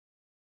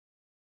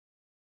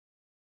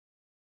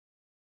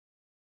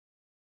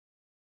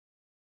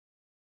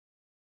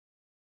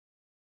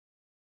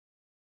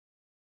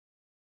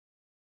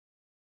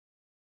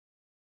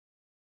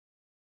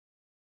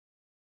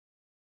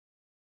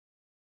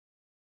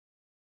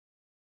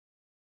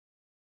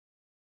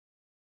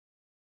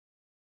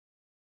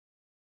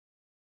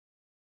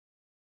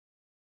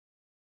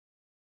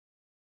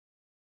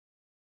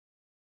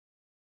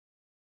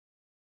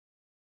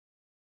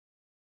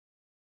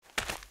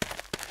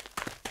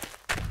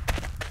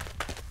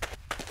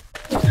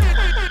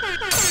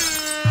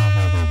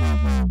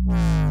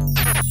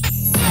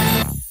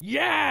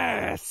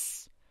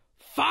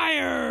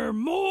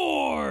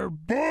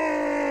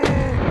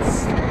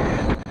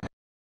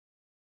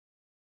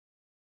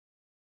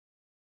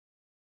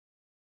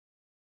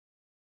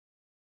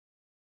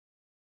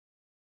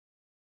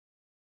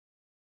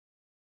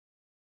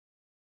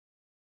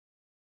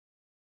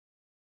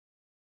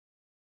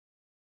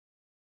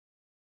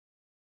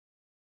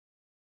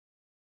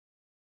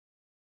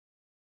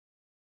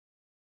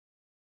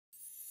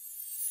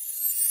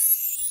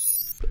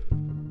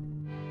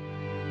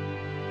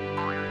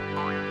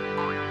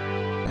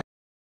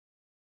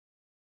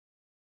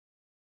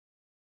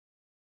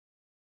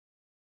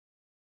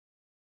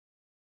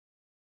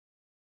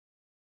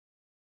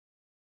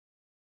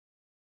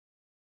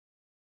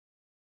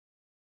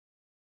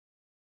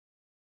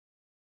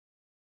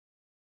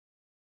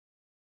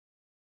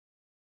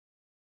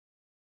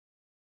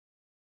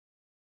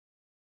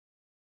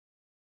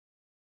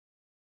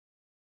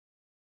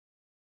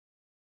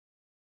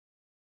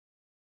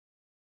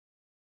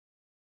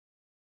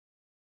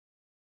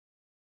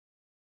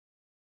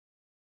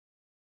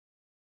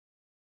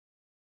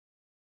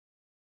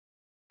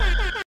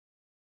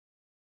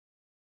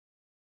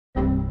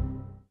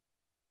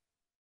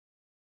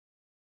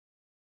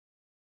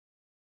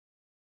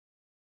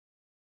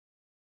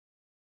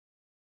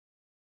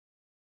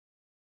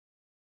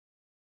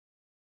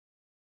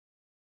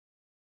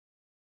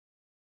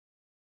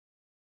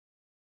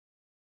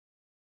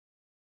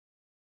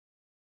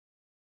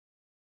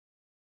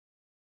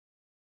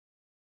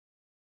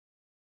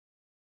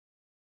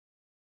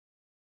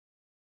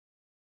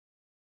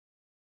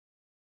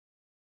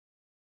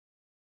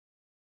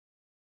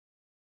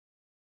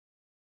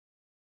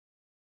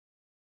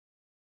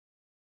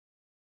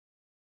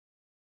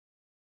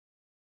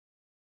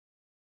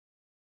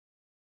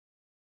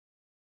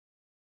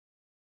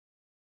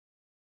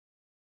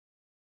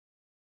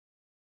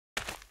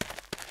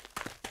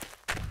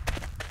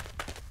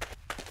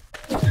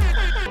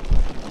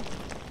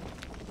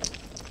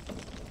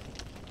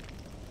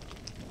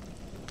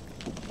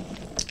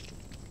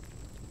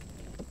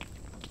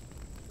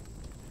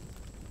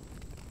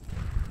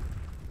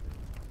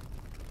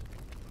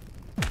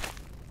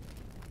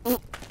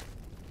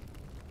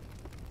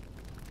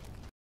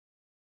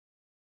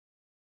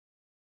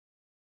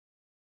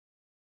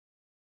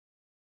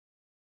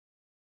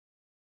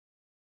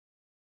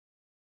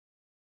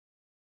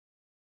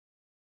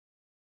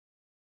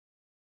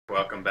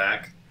Welcome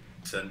back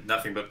to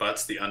Nothing But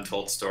Butts, the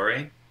Untold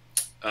Story.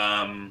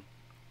 Um,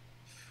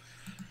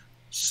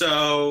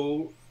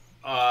 so,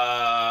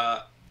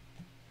 uh,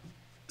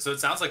 so it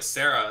sounds like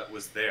Sarah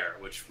was there,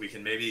 which we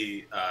can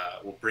maybe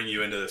we'll bring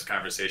you into this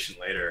conversation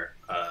later.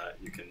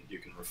 You can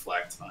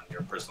reflect on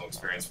your personal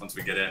experience once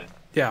we get in.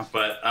 Yeah.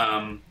 But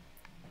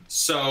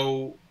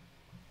so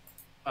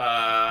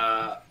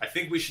I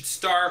think we should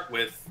start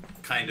with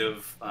kind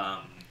of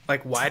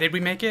Like, why did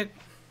we make it?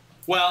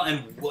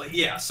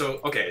 yeah.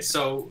 So okay,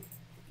 so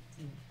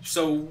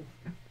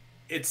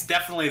it's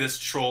definitely this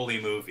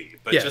trolley movie,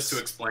 but Yes. just to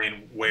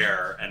explain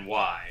where and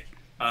why,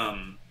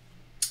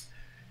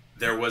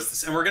 there was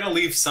this, and we're going to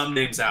leave some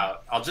names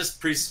out. I'll just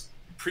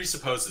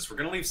presuppose this. We're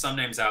going to leave some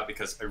names out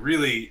because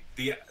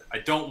I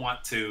don't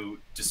want to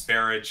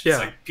disparage. Yeah.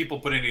 It's like people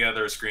putting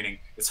together a screening.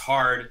 It's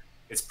hard.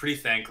 It's pretty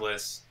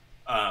thankless.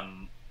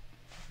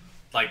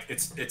 Like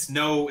it's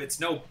no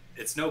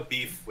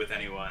beef with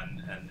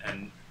anyone,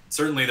 and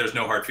certainly there's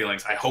no hard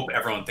feelings. I hope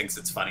everyone thinks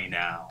it's funny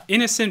now.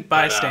 Innocent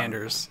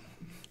bystanders.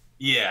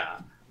 Yeah,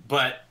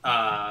 but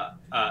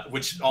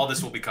which all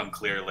this will become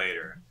clear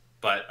later.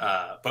 But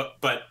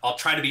I'll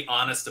try to be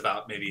honest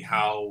about maybe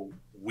how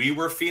we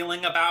were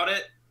feeling about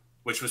it,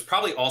 which was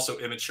probably also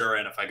immature.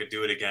 And if I could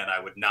do it again, I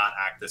would not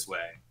act this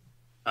way.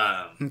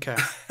 Okay.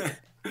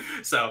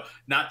 So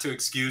not to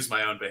excuse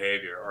my own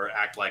behavior or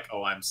act like,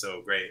 oh, I'm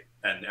so great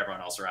and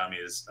everyone else around me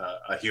is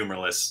a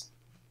humorless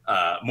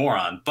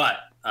moron. But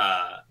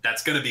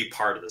that's going to be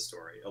part of the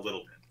story a little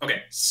bit.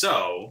 Okay,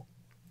 so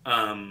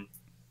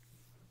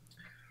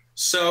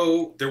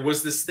there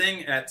was this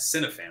thing at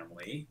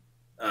Cinefamily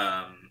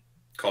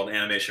called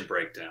Animation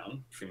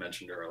Breakdown, which we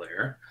mentioned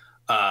earlier,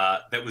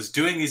 that was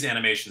doing these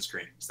animation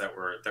screenings that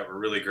were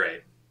really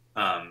great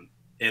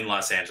in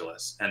Los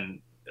Angeles,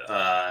 and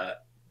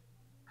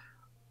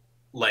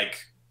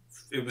like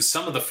it was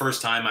some of the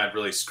first time I'd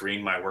really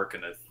screened my work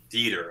in a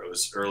theater. It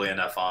was early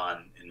enough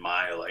on in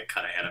my like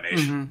kind of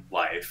animation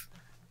life.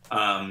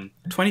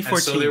 2014.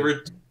 So they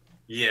were,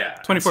 yeah.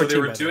 2014. So they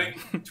were doing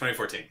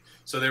 2014.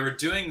 So they were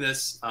doing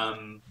this.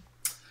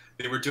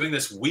 They were doing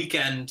this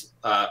weekend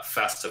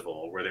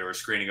festival where they were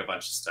screening a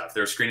bunch of stuff.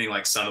 They were screening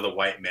like Son of the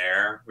White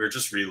Mare. We were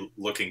just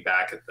looking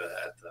back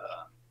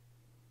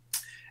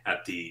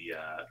at the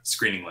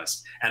screening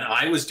list, and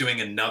I was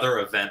doing another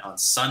event on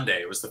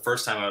Sunday. It was the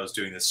first time I was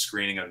doing this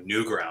screening of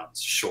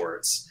Newgrounds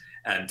shorts,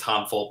 and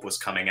Tom Fulp was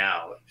coming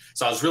out.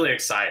 So I was really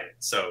excited.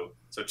 So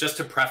just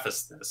to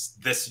preface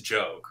this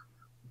joke,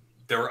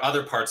 there were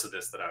other parts of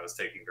this that I was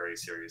taking very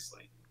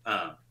seriously,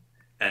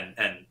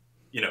 and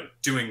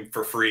doing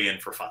for free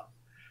and for fun.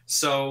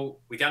 So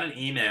we got an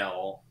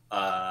email, or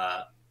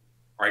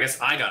I guess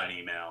I got an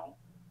email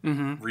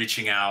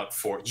reaching out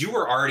you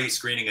were already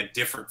screening a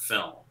different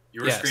film.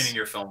 You were screening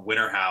your film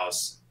Winter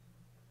House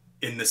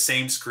in the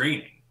same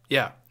screening.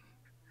 Yeah.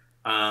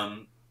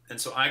 And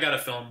so I got a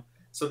film.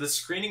 So the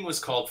screening was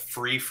called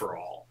Free for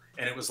All,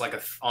 and it was like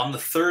on the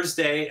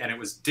Thursday, and it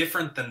was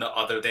different than the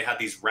other. They had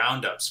these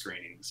roundup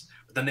screenings,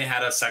 but then they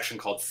had a section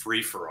called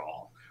Free for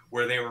All,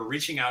 where they were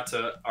reaching out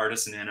to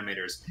artists and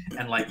animators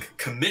and like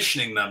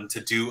commissioning them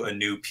to do a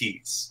new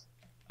piece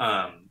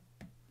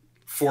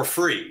for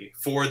free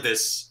for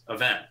this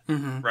event,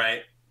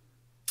 right?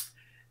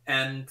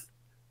 And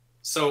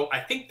so I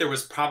think there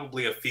was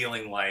probably a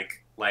feeling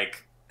like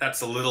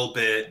that's a little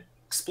bit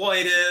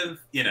exploitive,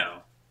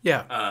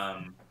 Yeah.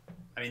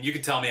 I mean, you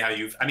can tell me how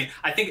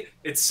I think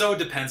it so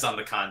depends on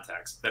the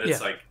context that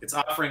it's like it's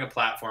offering a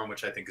platform,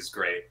 which I think is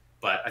great,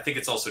 but I think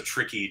it's also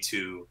tricky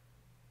to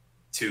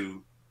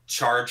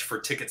charge for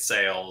ticket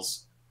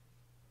sales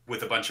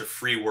with a bunch of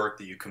free work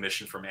that you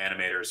commission from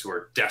animators who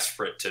are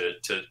desperate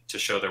to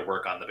show their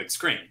work on the big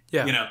screen.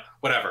 Yeah.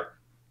 Whatever.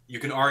 You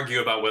can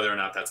argue about whether or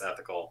not that's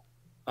ethical.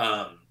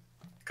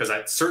 Because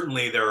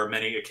certainly there are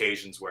many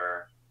occasions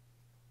where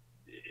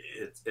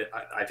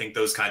I think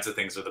those kinds of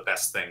things are the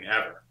best thing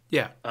ever.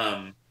 Yeah.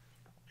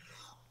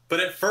 But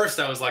at first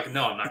I was like,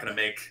 no, I'm not going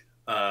to make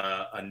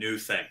a new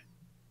thing.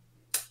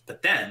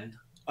 But then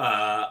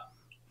I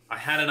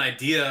had an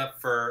idea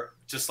for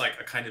just like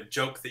a kind of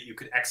joke that you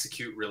could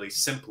execute really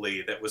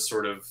simply that was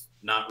sort of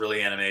not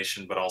really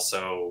animation, but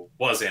also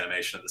was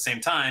animation at the same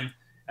time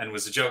and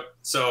was a joke.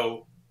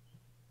 So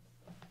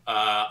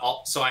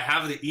I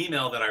have the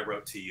email that I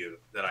wrote to you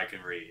that I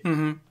can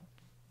read.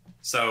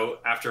 So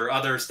after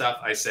other stuff,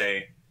 I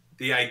say,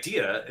 the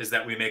idea is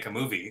that we make a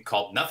movie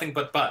called Nothing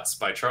But Butts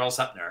by Charles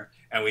Huettner,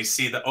 and we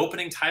see the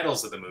opening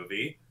titles of the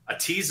movie, a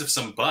tease of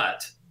some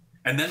butt,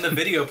 and then the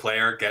video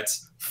player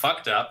gets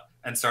fucked up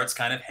and starts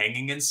kind of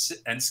hanging and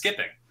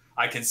skipping.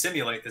 I can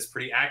simulate this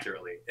pretty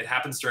accurately. It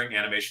happens during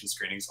animation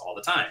screenings all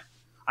the time.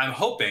 I'm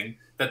hoping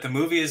that the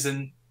movie is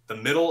in the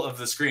middle of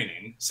the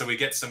screening, so we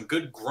get some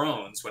good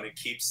groans when it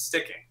keeps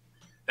sticking.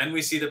 Then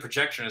we see the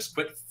projectionist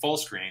quit full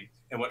screen,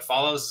 and what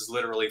follows is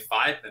literally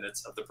 5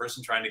 minutes of the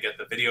person trying to get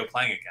the video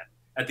playing again.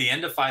 At the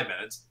end of 5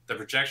 minutes, the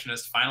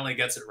projectionist finally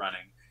gets it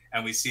running,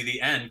 and we see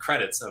the end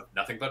credits of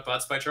Nothing But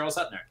Butts by Charles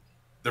Huettner.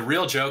 The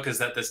real joke is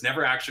that this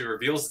never actually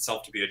reveals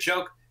itself to be a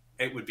joke,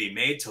 it would be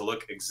made to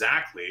look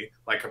exactly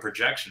like a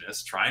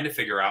projectionist trying to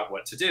figure out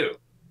what to do.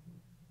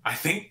 I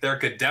think there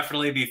could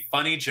definitely be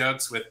funny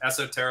jokes with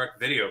esoteric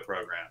video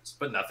programs,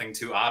 but nothing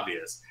too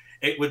obvious.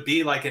 It would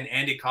be like an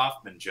Andy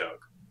Kaufman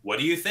joke. What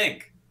do you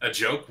think? A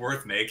joke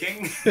worth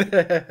making?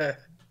 And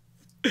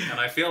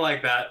I feel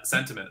like that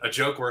sentiment, a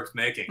joke worth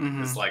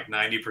making, is like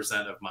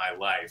 90% of my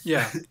life.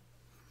 Yeah.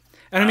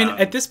 And I mean,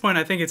 at this point,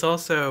 I think it's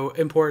also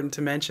important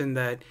to mention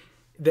that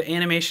the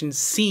animation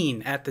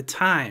scene at the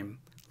time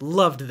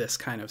loved this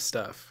kind of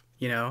stuff.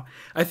 You know,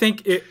 I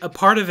think a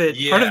part of it,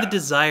 part of the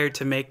desire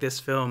to make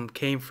this film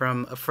came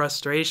from a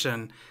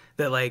frustration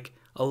that like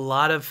a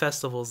lot of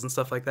festivals and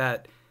stuff like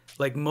that,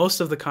 like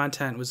most of the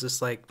content was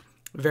just like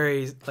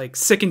very like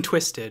Sick and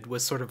Twisted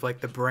was sort of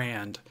like the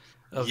brand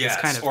of this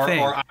kind of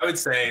thing. Or I would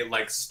say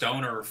like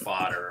stoner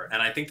fodder.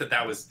 And I think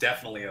that was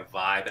definitely a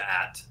vibe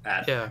at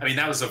I mean,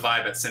 that was a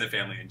vibe at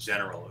Cinefamily in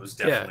general. It was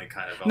definitely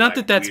kind of a, not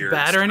like, that that's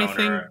bad or stoner.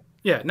 anything.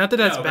 Yeah, not that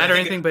that's bad or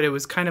anything, but it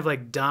was kind of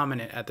like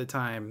dominant at the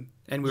time,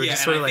 and we were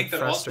just sort of like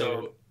frustrated.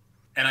 Also,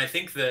 and I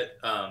think that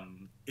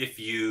if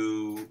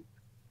you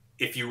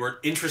were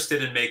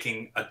interested in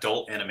making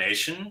adult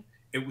animation,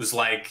 it was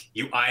like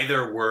you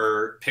either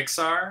were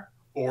Pixar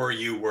or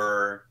you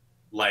were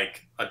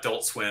like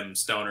Adult Swim,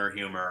 stoner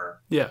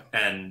humor. Yeah.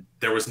 And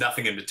there was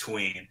nothing in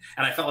between.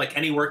 And I felt like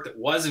any work that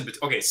was in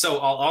between. Okay, so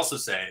I'll also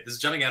say, this is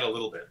jumping out a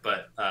little bit,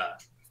 but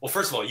well,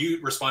 first of all,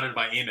 you responded to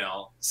my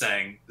email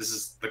saying, this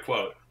is the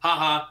quote,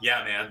 haha,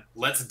 yeah, man,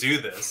 let's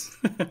do this.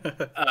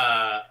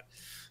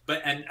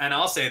 But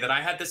I'll say that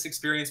I had this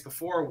experience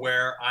before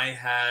where I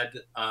had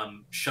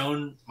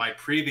shown my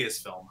previous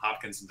film,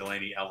 Hopkins and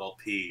Delaney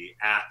LLP,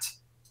 at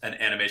an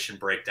animation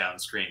breakdown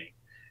screening.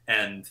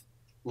 And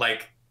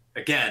like,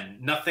 again,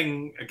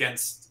 nothing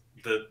against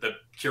the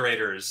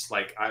curators.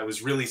 Like, I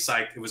was really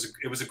psyched. It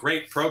was a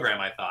great program,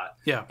 I thought.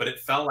 Yeah. But it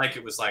felt like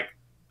it was like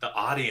the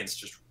audience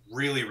just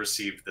really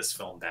received this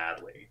film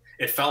badly.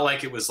 It felt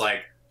like it was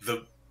like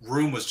the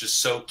room was just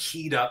so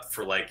keyed up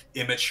for like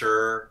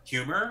immature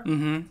humor.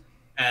 Mm-hmm.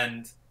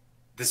 And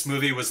this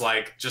movie was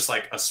like just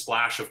like a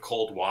splash of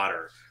cold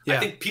water. Yeah. I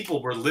think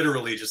people were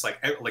literally just like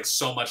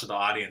so much of the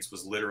audience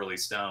was literally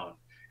stoned.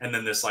 And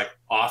then this like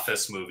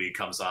Office movie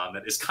comes on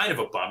that is kind of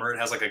a bummer. It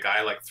has like a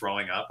guy like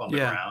throwing up on the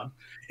ground.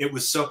 It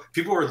was so,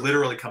 people were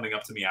literally coming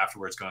up to me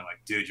afterwards going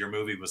like, dude, your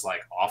movie was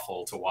like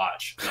awful to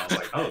watch. And I was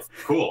like, oh,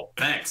 cool,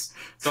 thanks.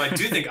 So I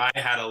do think I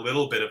had a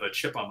little bit of a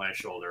chip on my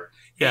shoulder.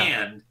 Yeah.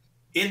 And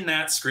in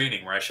that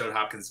screening where I showed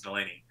Hopkins and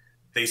Delaney,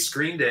 they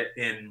screened it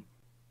in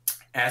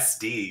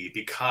SD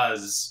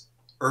because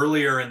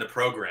earlier in the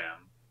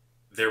program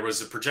there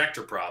was a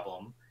projector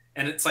problem.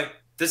 And it's like,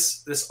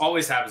 this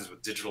always happens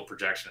with digital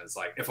projection. It's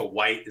like if a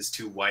white is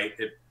too white,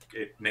 it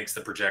makes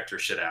the projector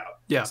shit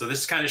out. Yeah. So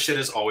this kind of shit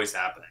is always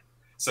happening.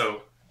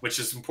 So, which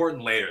is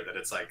important later, that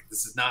it's like,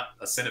 this is not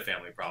a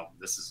Cinefamily problem.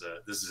 This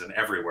is an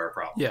everywhere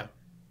problem. Yeah.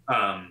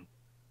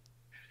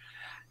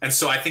 And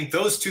so I think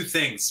those two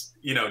things,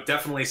 you know,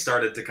 definitely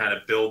started to kind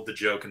of build the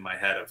joke in my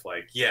head of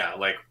like, yeah,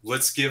 like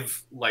let's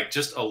give like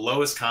just a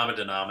lowest common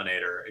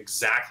denominator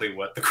exactly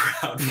what the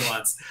crowd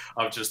wants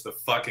of just the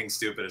fucking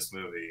stupidest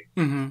movie.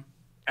 Mm-hmm.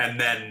 And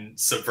then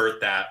subvert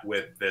that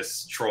with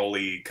this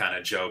trolley kind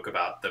of joke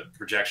about the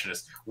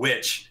projectionist,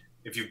 which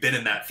if you've been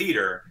in that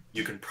theater,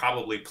 you can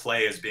probably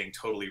play as being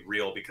totally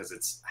real because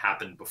it's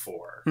happened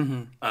before.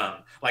 Mm-hmm.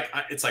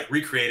 It's like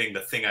recreating the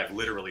thing I've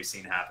literally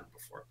seen happen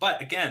before.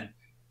 But again,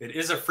 it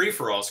is a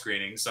free-for-all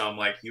screening. So I'm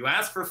like, you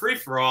asked for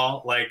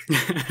free-for-all, like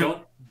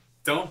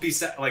don't be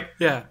sad. Like,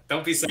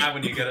 don't be sad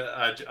when you get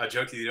a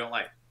joke that you don't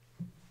like.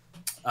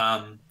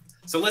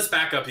 So let's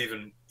back up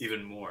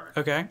even more.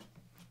 Okay.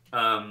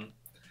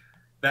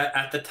 That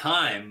at the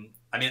time,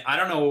 I mean, I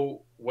don't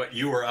know what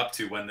you were up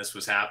to when this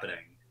was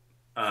happening,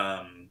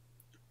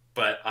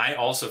 but I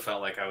also felt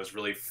like I was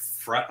really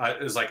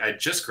it was like I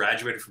just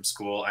graduated from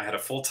school. I had a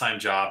full-time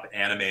job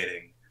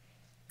animating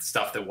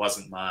stuff that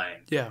wasn't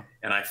mine. Yeah.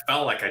 And I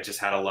felt like I just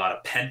had a lot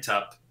of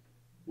pent-up,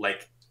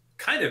 like,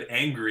 kind of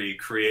angry,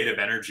 creative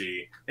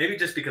energy. Maybe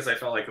just because I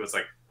felt like it was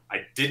like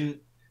I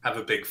didn't have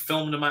a big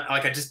film to my...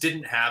 Like, I just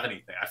didn't have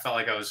anything. I felt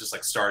like I was just,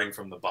 like, starting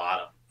from the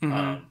bottom.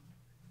 Mm-hmm.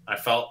 I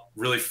felt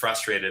really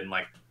frustrated, and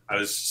like I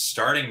was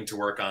starting to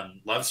work on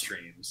Love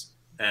Streams,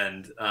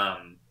 and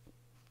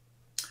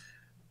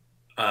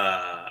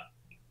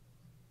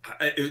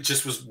it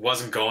just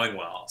wasn't going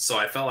well. So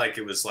I felt like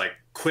it was like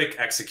quick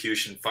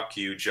execution, fuck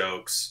you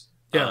jokes.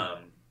 Yeah.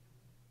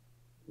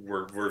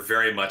 Were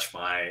very much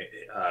my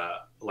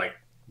like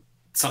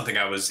something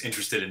I was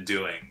interested in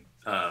doing,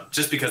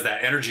 just because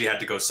that energy had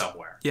to go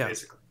somewhere. Yeah.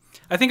 Basically.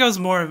 I think I was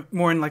more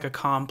in like a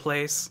calm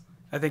place.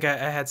 I think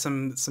I had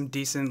some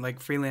decent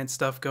like freelance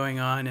stuff going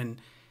on,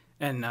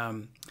 and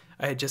I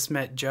had just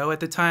met Joe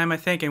at the time, I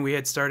think, and we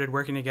had started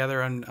working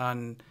together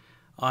on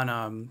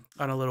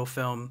a little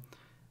film,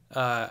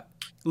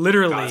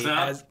 literally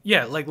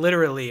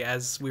literally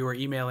as we were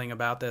emailing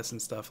about this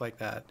and stuff like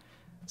that.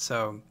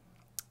 So,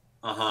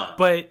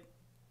 but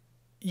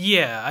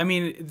yeah, I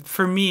mean,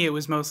 for me, it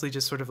was mostly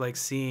just sort of like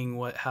seeing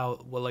what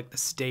like the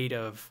state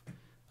of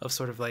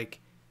sort of like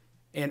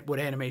and what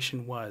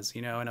animation was,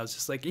 you know. And I was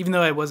just like, even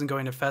though I wasn't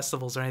going to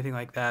festivals or anything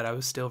like that, I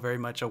was still very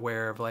much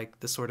aware of like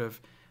the sort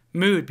of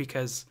mood,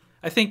 because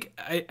I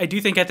do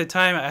think at the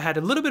time I had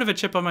a little bit of a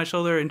chip on my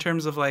shoulder in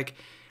terms of like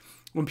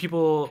when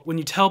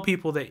you tell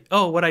people that,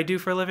 oh, what I do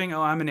for a living,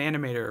 oh, I'm an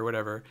animator or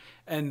whatever,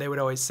 and they would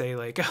always say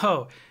like,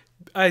 oh,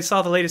 I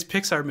saw the latest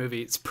Pixar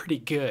movie, it's pretty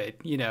good,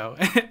 you know.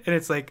 And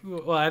it's like,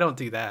 well, I don't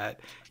do that,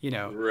 you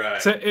know.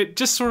 Right. So it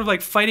just sort of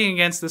like fighting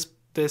against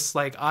this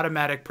like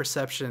automatic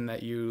perception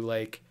that you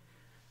like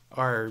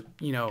are,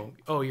 you know,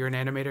 oh, you're an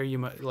animator,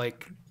 you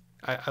like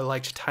I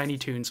liked Tiny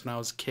Toons when I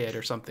was a kid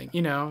or something,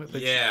 you know.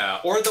 Like, yeah,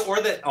 or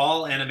that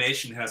all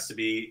animation has to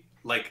be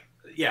like,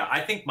 yeah,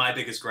 I think my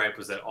biggest gripe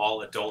was that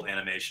all adult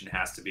animation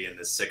has to be in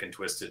this sick and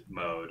twisted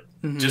mode.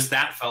 Mm-hmm. Just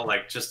that felt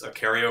like just a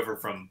carryover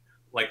from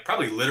like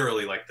probably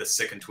literally like the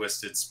sick and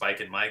twisted Spike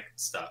and Mike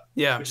stuff.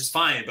 Yeah. Which is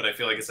fine, but I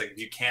feel like it's like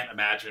you can't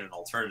imagine an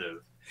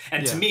alternative.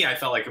 And to Yeah. me, I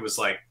felt like it was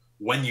like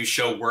when you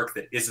show work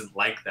that isn't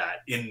like that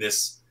in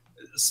this,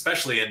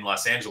 especially in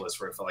Los Angeles,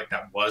 where it felt like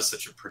that was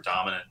such a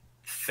predominant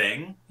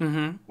thing.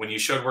 Mm-hmm. When you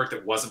showed work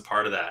that wasn't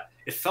part of that,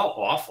 it felt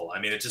awful. I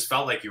mean, it just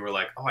felt like you were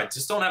like, oh, I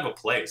just don't have a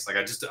place. Like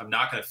I'm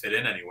not going to fit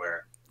in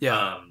anywhere.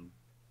 Yeah.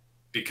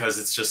 Because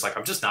it's just like,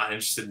 I'm just not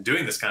interested in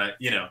doing this kind of,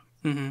 you know,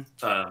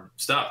 mm-hmm.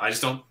 Stuff. I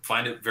just don't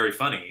find it very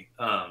funny.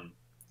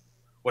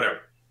 Whatever.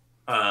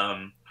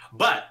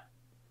 But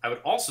I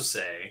would also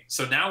say,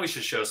 so now we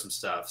should show some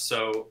stuff.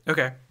 So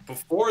okay,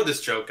 before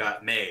this joke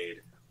got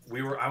made,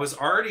 I was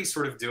already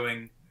sort of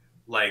doing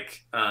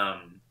like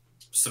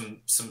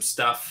some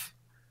stuff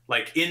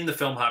like in the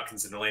film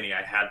Hopkins and Delaney.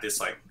 I had this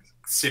like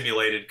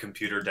simulated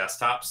computer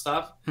desktop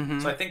stuff. Mm-hmm.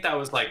 So I think that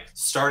was like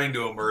starting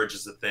to emerge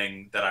as a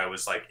thing that I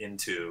was like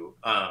into.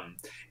 And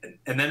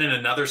then in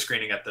another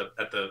screening at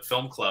the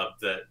film club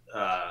that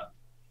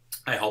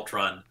I helped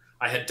run,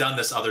 I had done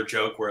this other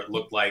joke where it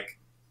looked like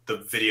the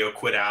video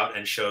quit out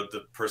and showed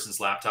the person's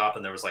laptop,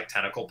 and there was like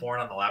tentacle porn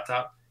on the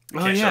laptop. I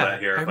can't show that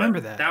here, I remember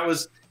that. That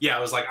was, yeah, I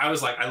was like,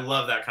 I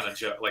love that kind of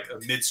joke, like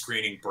a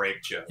mid-screening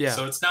break joke. Yeah.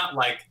 So it's not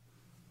like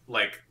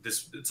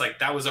this, it's like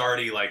that was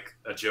already like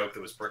a joke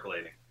that was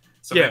percolating.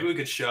 So yeah. maybe we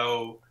could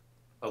show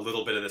a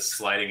little bit of this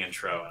sliding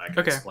intro, and I can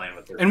explain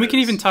what this and we is. can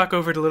even talk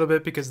over it a little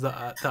bit because the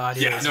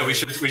audio. Yeah, no, we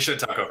should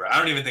talk over it. I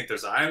don't even think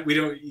there's we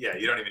don't. Yeah,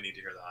 you don't even need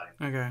to hear the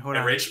audio. Okay, hold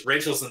on. on.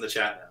 Rachel's in the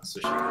chat now, so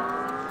she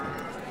can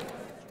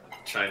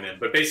chime in.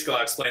 But basically,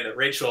 I'll explain that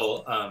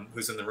Rachel,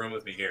 who's in the room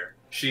with me here,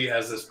 she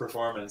has this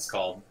performance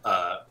called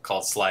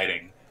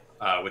Sliding,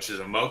 which is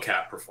a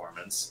mocap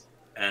performance.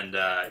 And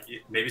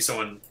maybe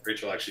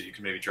Rachel, actually, you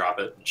can maybe drop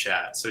it in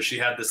chat. So she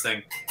had this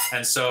thing.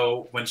 And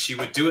so when she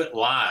would do it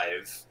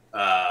live,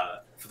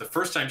 for the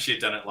first time she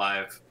had done it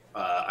live,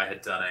 I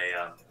had done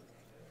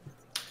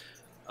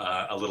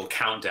a little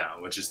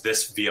countdown, which is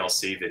this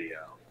VLC video.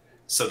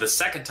 So the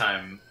second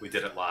time we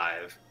did it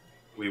live,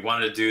 we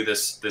wanted to do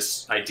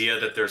this idea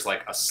that there's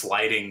like a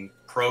sliding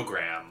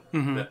program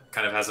that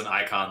kind of has an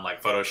icon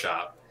like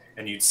Photoshop,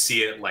 and you'd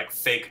see it like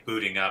fake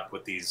booting up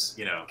with these,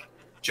 you know,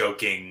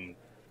 joking,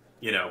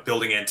 you know,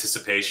 building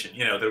anticipation.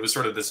 You know, there was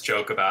sort of this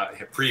joke about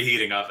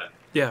preheating oven.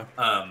 Yeah.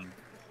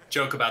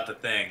 Joke about the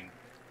thing.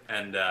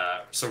 And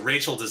so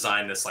Rachel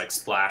designed this like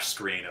splash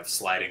screen of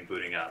sliding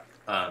booting up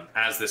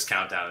as this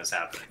countdown is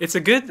happening. It's a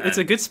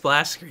good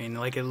splash screen.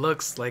 Like it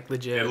looks like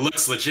legit. It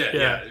looks legit.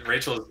 Yeah.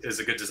 Rachel is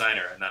a good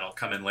designer, and that'll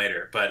come in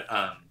later. But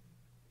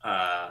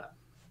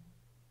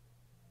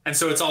and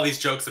so it's all these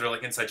jokes that are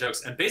like inside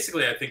jokes. And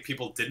basically, I think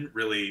people didn't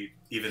really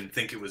even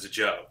think it was a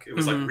joke. It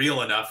was like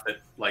real enough that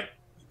like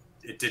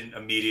it didn't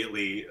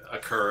immediately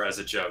occur as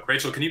a joke.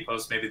 Rachel, can you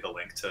post maybe the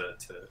link to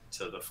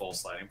the full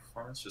sliding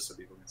performance just so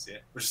people can see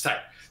it? Which is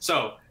tight.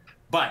 So,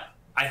 but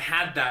I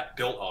had that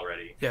built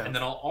already. Yeah. And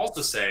then I'll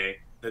also say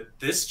that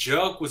this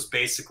joke was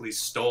basically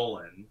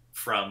stolen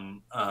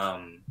from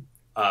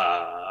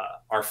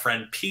our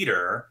friend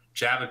Peter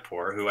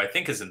Javidpour, who I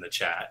think is in the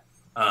chat,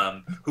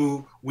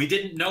 who we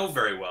didn't know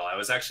very well.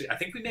 I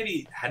think we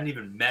maybe hadn't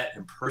even met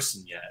in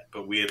person yet,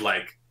 but we had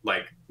like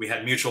we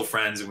had mutual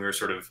friends, and we were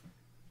sort of,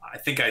 I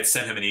think I had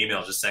sent him an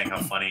email just saying how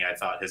funny I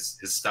thought his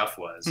stuff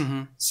was.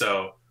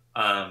 So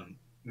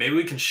maybe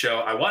we can show.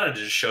 I wanted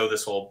to just show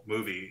this whole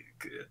movie,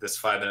 this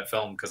 5-minute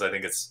film, because I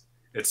think it's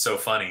so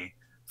funny.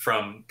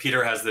 From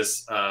Peter has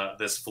this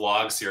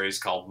vlog series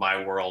called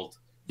My World,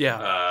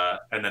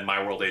 and then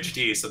My World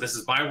HD. So this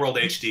is My World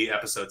HD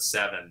episode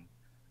 7,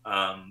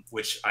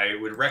 which I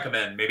would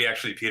recommend. Maybe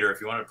actually, Peter, if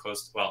you want to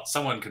post, well,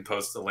 someone can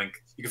post the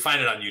link. You can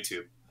find it on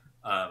YouTube.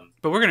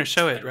 But we're gonna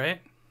show it,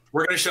 right?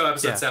 We're going to show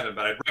episode 7,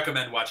 but I'd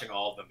recommend watching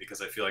all of them because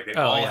I feel like they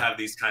all have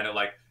these kind of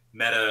like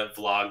meta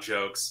vlog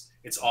jokes.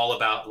 It's all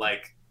about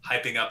like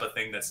hyping up a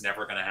thing that's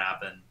never going to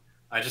happen.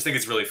 I just think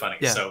it's really funny.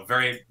 Yeah. So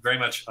very, very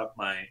much up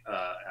my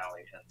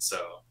alley. And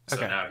so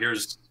now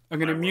here's... I'm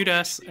going to mute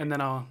us, and then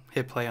I'll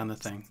hit play on the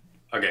thing.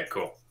 Okay,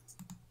 cool.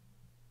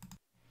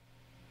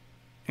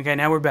 Okay,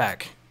 now we're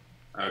back.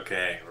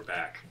 Okay, we're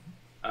back.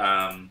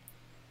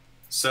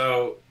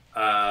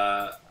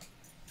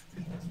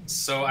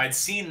 So I'd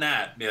seen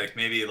that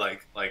maybe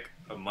like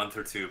a month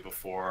or two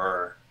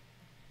before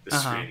the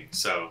screening.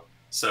 So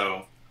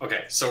So,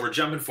 okay, so we're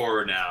jumping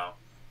forward now,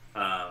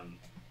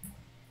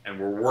 and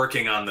we're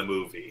working on the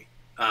movie.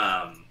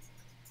 Yeah,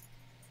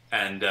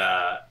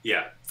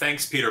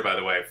 thanks, Peter, by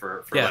the way,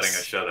 for letting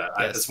us show that.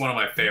 Yes. It's one of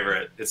my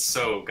favorite. It's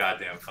so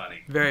goddamn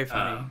funny. Very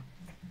funny.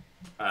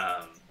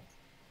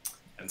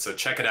 And so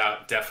check it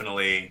out.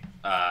 Definitely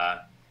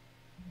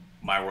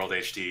My World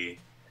HD,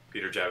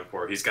 Peter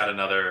Javidpour. He's got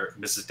another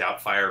Mrs.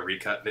 Doubtfire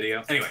recut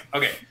video. Anyway,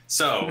 okay,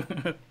 so...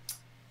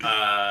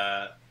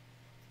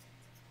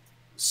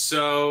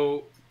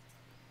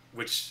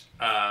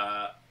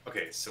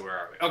 okay, so where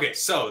are we? Okay,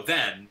 so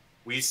then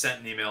we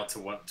sent an email to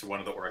one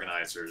of the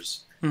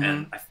organizers,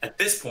 and at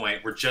this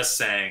point, we're just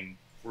saying,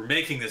 we're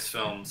making this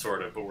film,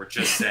 sort of, but we're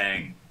just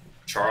saying,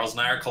 Charles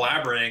and I are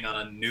collaborating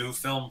on a new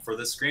film for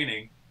this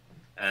screening,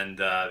 and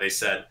they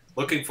said,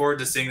 looking forward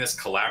to seeing this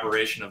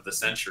collaboration of the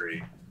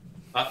century.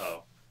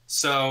 Uh-oh.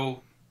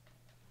 So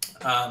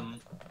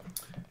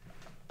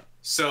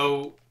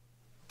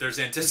there's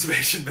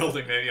anticipation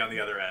building maybe on the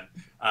other end.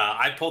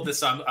 I pulled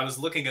this on. I was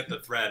looking at the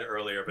thread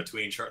earlier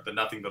between the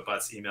Nothing But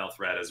Butts email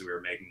thread as we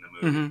were making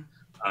the movie.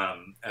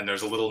 And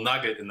there's a little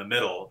nugget in the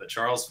middle that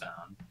Charles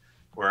found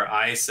where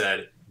I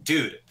said,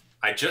 dude,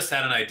 I just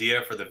had an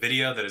idea for the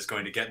video that is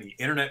going to get me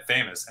internet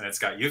famous, and it's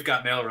got You've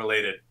Got Mail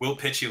related. We'll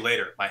pitch you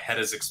later. My head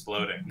is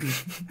exploding.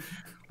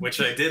 Which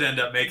I did end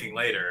up making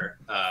later,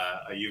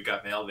 a You've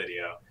Got Mail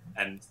video,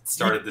 and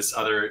started this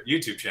other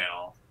YouTube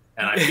channel.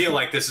 And I feel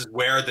like this is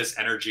where this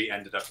energy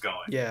ended up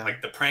going. Yeah.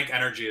 Like the prank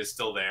energy is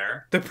still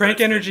there. The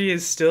prank energy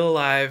is still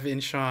alive in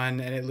Sean,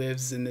 and it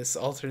lives in this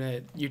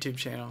alternate YouTube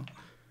channel.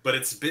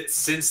 But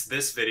since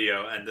this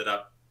video ended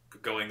up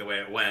going the way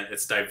it went,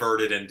 it's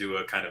diverted into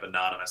a kind of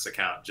anonymous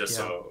account just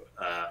so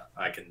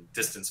I can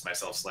distance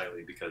myself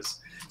slightly, because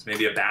it's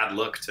maybe a bad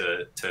look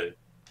to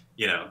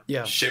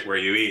shit where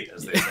you eat,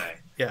 as they say.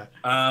 Yeah.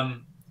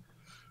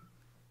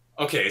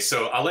 Okay,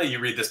 so I'll let you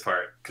read this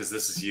part, because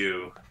this is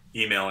you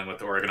emailing with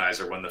the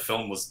organizer when the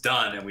film was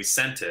done and we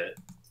sent it.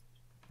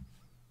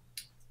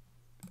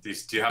 Do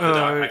you have the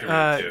doc? I can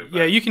read it too.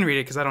 Yeah, you can read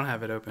it because I don't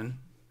have it open.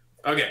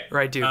 Okay. Or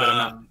I do, but I'm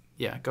not.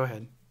 Yeah, go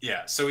ahead.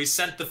 Yeah, so he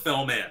sent the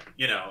film in,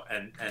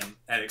 and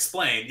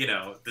explained,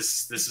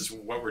 this is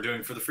what we're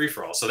doing for the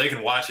free-for-all. So they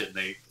can watch it and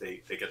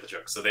they get the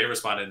joke. So they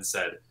responded and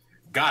said,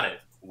 got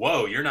it.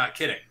 Whoa, you're not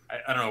kidding.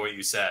 I don't know what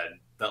you said,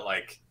 that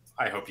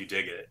I hope you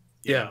dig it.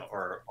 You know,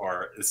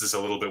 or this is a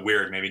little bit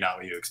weird, maybe not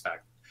what you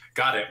expect.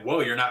 Got it.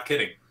 Whoa, you're not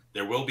kidding.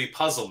 There will be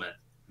puzzlement,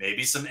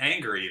 maybe some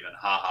anger even.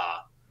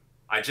 Ha.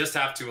 I just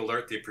have to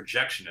alert the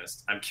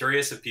projectionist. I'm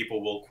curious if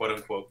people will quote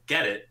unquote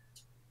get it.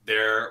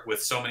 There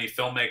with so many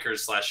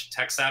filmmakers /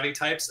 tech savvy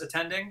types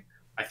attending,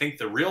 I think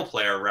the real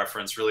player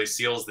reference really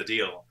seals the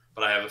deal.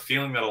 But I have a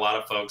feeling that a lot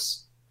of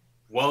folks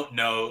won't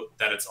know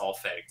that it's all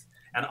faked.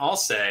 And I'll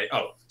say,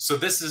 so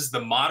this is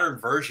the modern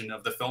version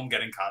of the film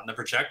getting caught in the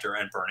projector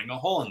and burning a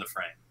hole in the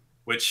frame,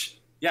 which,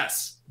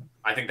 yes,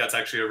 I think that's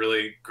actually a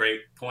really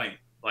great point.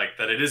 Like,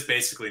 that it is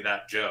basically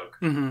that joke.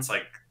 It's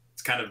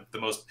kind of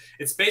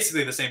it's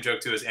basically the same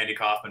joke too as Andy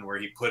Kaufman, where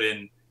he put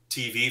in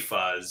TV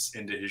fuzz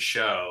into his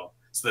show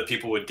so that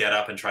people would get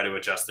up and try to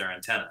adjust their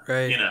antenna.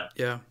 Right.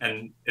 Yeah.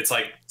 And it's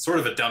sort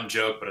of a dumb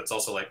joke, but it's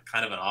also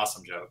kind of an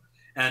awesome joke.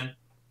 And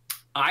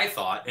I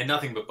thought, in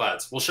Nothing But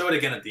Butts, we'll show it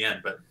again at the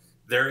end, but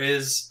there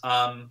is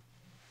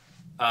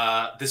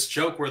this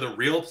joke where the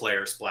real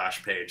player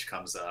splash page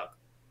comes up,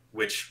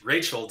 which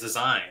Rachel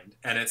designed,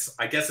 and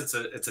I guess it's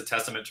a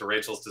testament to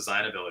Rachel's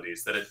design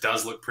abilities that it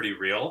does look pretty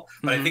real.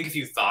 But I think if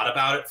you thought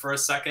about it for a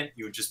second,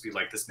 you would just be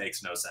like, this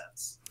makes no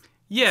sense.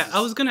 Yeah,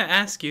 I was gonna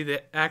ask you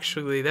that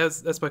actually.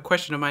 That's my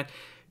question of mine.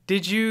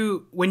 Did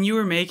you, when you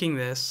were making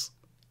this,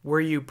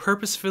 were you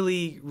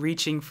purposefully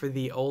reaching for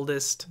the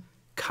oldest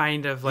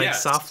kind of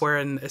software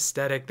and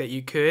aesthetic that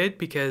you could?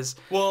 Because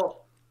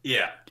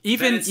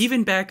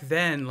even back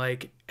then,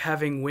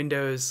 having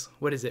Windows,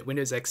 Windows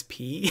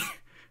XP.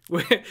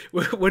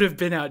 would have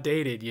been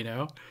outdated,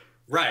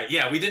 Right.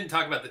 Yeah, we didn't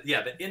talk about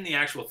that in the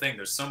actual thing.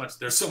 There's so much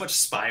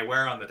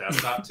spyware on the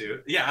desktop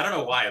too. Yeah, I don't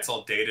know why it's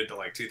all dated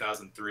to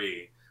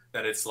 2003.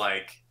 That it's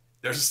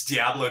there's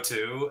Diablo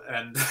 2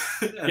 and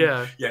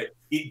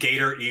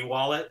Gator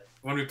e-wallet.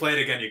 When we play it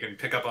again, you can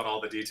pick up on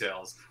all the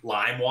details.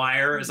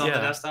 LimeWire is on the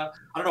desktop.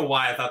 I don't know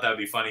why I thought that would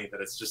be funny.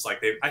 That it's just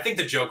I think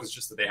the joke was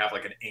just that they have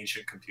an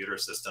ancient computer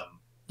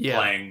system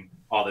playing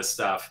all this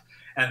stuff.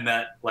 And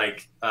that,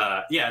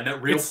 and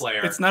that real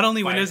player... It's not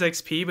only Windows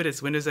XP, but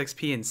it's Windows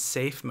XP in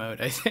safe mode,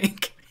 I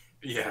think.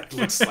 Yeah, it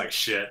looks like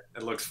shit.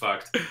 It looks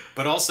fucked.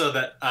 But also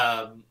that,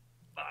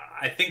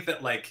 I think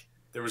that,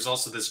 there was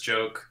also this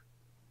joke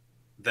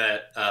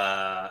that,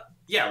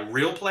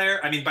 real player...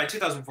 I mean, by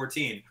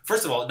 2014,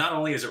 first of all, not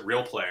only is it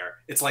real player,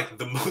 it's,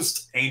 the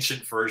most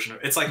ancient version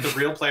of... It's, the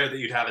real player that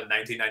you'd have in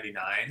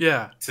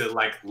 1999 to,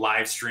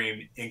 live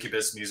stream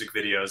Incubus music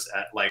videos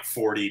at,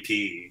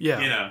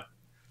 40p,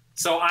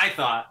 So I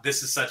thought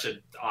this is such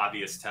an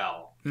obvious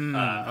tell.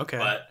 Okay.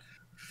 But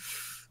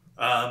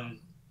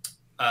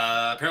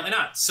apparently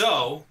not.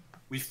 So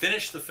we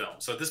finished the film.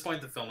 So at this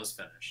point, the film is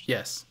finished.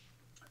 Yes.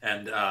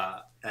 And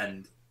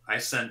I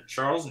sent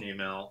Charles an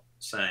email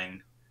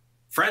saying,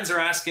 Friends are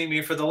asking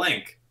me for the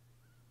link.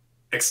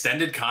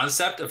 Extended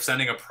concept of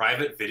sending a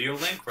private video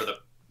link where the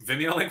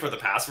Vimeo link where the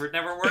password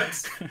never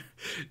works.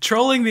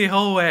 Trolling the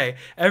whole way.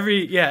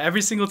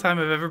 Every single time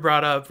I've ever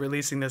brought up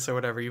releasing this or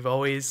whatever, you've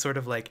always sort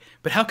of like,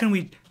 but how can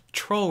we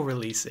troll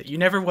release it? You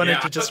never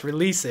wanted to just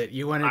release it.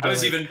 You wanted I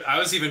was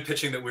even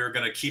pitching that we were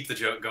going to keep the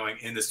joke going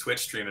in this Twitch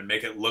stream and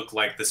make it look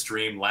like the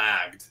stream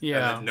lagged and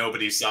that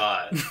nobody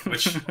saw it,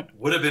 which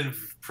would have been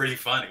pretty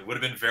funny. Would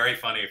have been very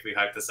funny if we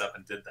hyped this up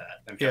and did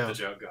that and kept the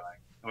joke going.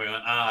 And we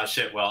went,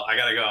 shit, well, I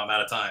gotta go, I'm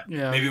out of time.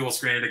 Maybe we'll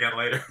screen it again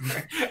later.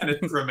 And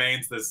it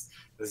remains this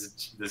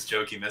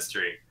jokey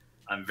mystery.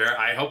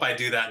 I hope I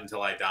do that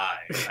until I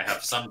die. I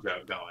have some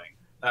joke going.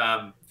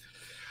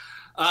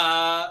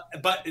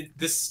 But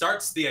this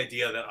starts the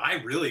idea that I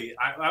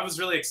was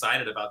really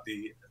excited about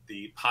the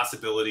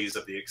possibilities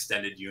of the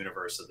extended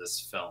universe of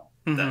this film.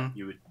 That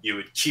you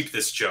would keep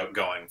this joke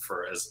going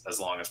for as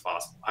long as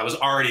possible. I was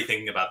already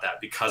thinking about that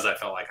because I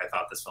felt like I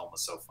thought this film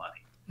was so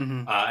funny.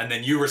 And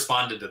then you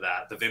responded to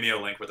that, the Vimeo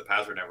link where the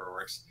password never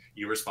works.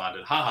 You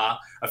responded, haha,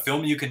 a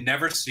film you can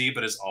never see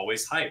but is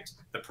always hyped.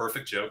 The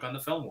perfect joke on the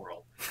film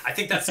world. I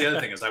think that's the other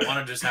thing is I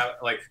want to just have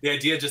like the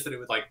idea just that it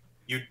would like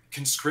you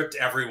conscript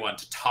everyone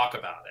to talk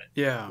about it.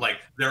 Yeah. Like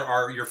there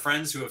are your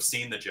friends who have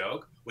seen the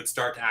joke would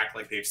start to act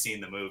like they've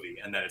seen the movie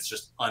and that it's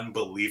just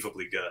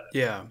unbelievably good.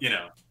 Yeah. You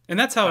know. And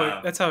that's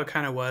how it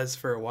kind of was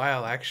for a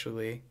while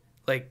actually.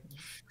 Like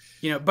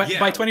but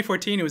by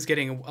 2014 it was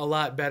getting a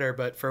lot better,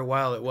 but for a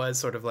while it was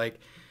sort of like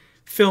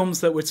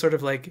films that would sort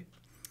of like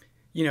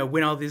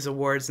win all these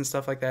awards and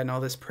stuff like that and all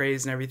this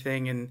praise and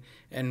everything,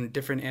 and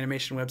different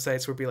animation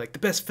websites would be like the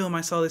best film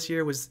I saw this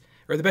year was,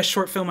 or the best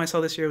short film I saw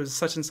this year was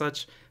such and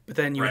such, but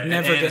then you would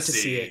never get to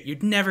see it.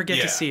 You'd never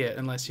get to see it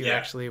unless you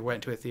actually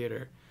went to a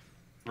theater.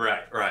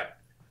 Right.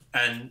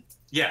 And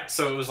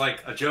so it was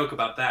like a joke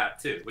about that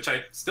too, which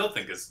I still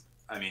think is,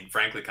 I mean,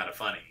 frankly kind of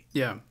funny.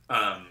 Yeah.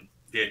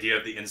 The idea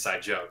of the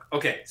inside joke.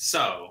 Okay,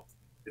 so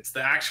it's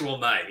the actual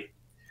night,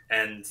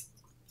 and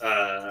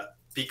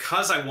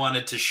because I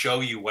wanted to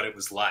show you what it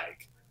was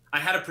like, I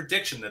had a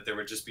prediction that there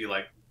would just be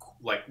like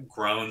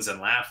groans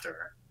and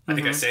laughter. I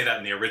think I say that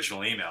in the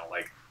original email.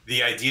 Like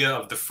the idea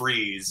of the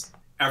freeze,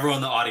 everyone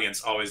in the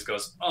audience always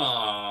goes,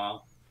 "Aww,"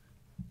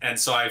 and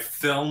so I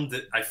filmed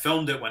it. I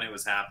filmed it when it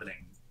was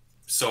happening,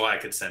 so I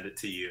could send it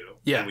to you.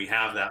 Yeah, and we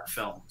have that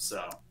film.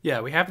 So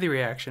yeah, we have the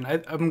reaction.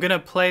 I'm gonna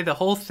play the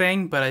whole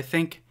thing, but I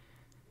think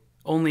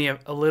only a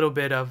little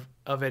bit of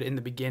it in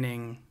the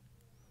beginning.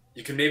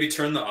 You can maybe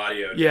turn the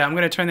audio down. Yeah, I'm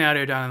going to turn the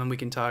audio down and then we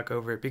can talk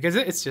over it because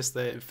it's just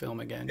the film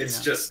again. It's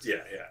just,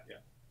 yeah.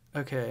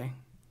 Okay.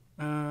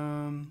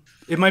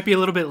 It might be a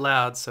little bit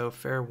loud, so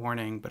fair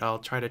warning, but I'll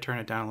try to turn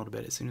it down a little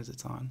bit as soon as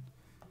it's on.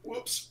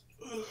 Whoops.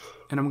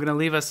 And I'm going to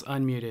leave us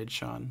unmuted,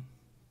 Sean.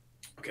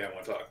 Okay, I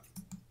want to talk.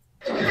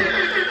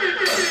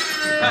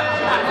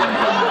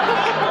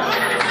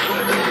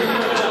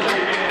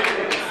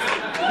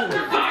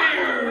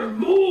 Fire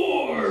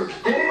more!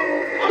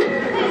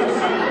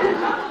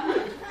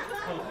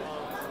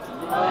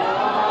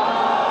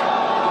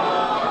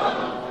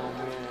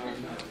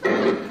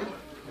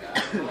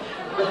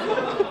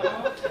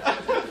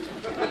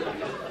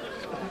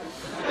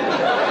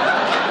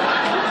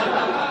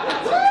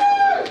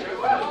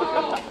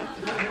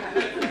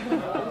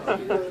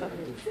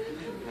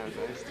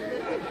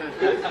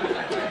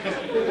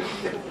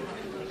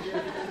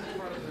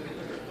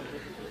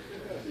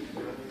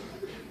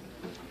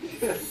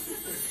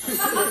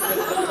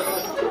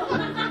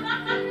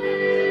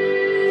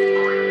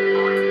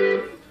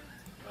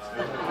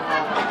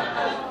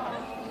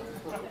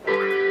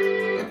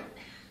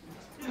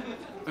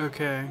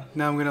 Okay,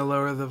 now I'm gonna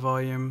lower the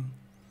volume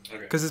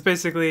because it's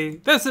basically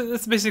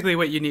that's basically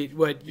what you need.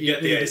 What you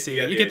need to see.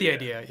 You get the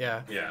idea.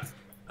 Yeah. Yeah.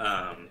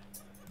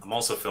 I'm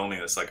also filming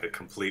this like a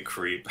complete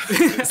creep.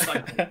 it's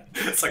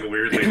like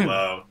weirdly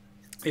low.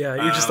 Yeah,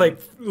 you're just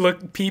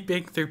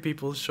peeping through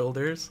people's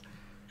shoulders.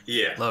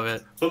 Yeah. Love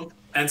it.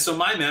 And so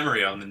my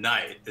memory on the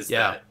night is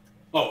that.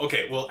 Oh,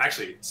 okay. Well,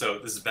 actually, so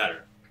this is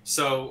better.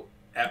 So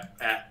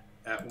at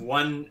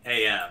 1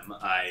 a.m.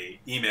 I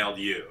emailed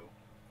you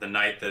the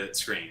night that it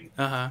screened.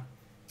 And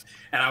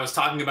I was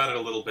talking about it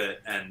a little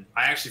bit, and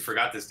I actually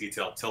forgot this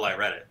detail till I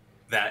read it.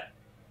 That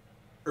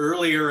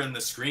earlier in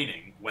the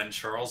screening, when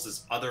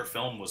Charles's other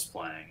film was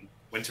playing,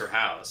 Winter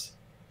House,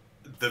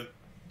 the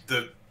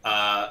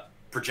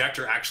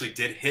projector actually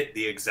did hit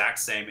the exact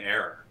same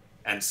error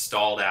and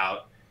stalled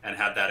out and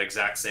had that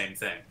exact same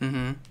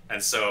thing.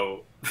 And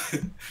so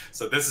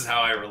this is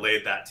how I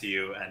relayed that to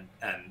you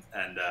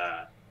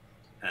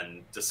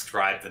and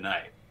described the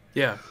night.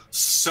 Yeah.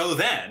 So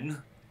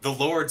then the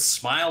Lord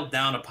smiled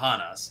down upon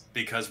us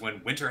because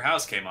when Winter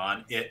House came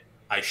on, it,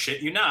 I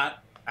shit you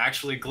not,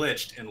 actually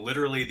glitched in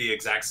literally the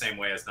exact same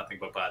way as Nothing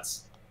But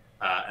Butts.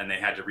 And they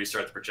had to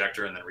restart the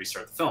projector and then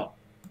restart the film.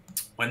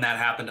 When that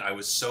happened, I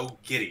was so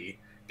giddy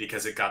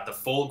because it got the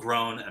full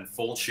groan and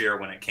full cheer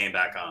when it came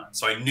back on.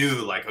 So I knew,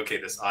 like, okay,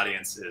 this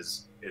audience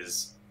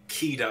is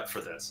keyed up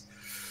for this.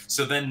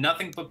 So then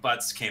Nothing But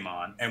Butts came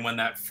on, and when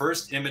that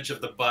first image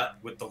of the butt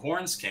with the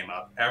horns came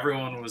up,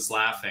 everyone was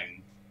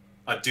laughing.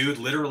 A dude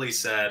literally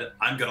said,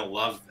 "I'm gonna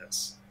love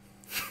this."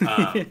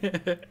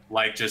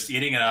 Like just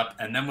eating it up.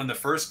 And then when the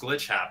first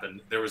glitch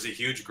happened, there was a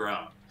huge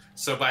groan.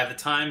 So by the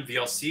time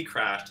VLC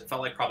crashed, it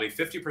felt like probably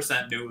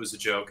 50% knew it was a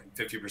joke and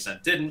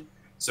 50% didn't.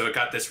 So it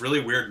got this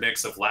really weird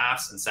mix of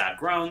laughs and sad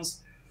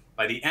groans.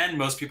 By the end,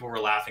 most people were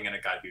laughing and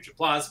it got huge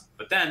applause.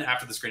 But then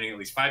after the screening, at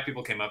least 5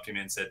 people came up to me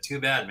and said, "Too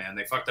bad, man,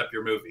 they fucked up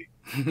your movie."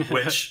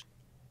 Which,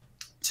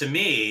 to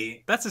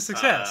me... That's a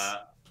success.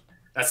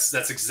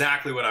 That's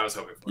exactly what I was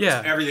hoping for. Yeah.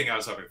 That's everything I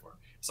was hoping for.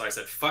 So I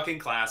said, fucking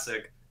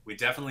classic. We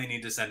definitely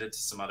need to send it to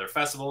some other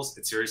festivals.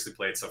 It seriously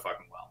played so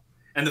fucking well.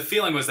 And the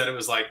feeling was that it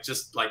was like,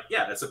 just like,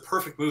 yeah, it's a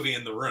perfect movie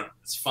in the room.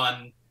 It's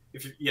fun,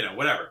 if you know,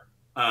 whatever.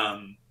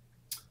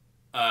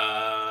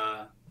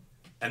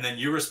 And then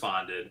you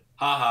responded,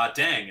 haha,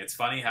 dang, it's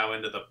funny how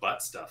into the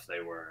butt stuff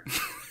they were.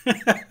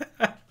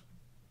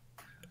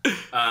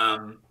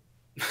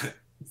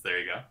 There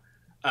you go.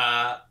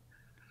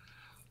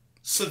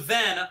 So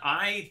then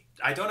I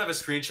don't have a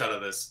screenshot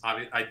of this.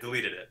 I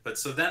deleted it. But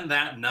so then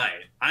that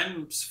night,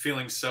 I'm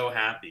feeling so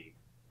happy.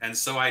 And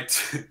so I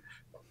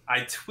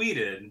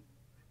tweeted,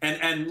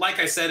 and like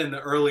I said in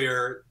the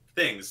earlier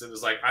things, it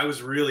was like I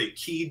was really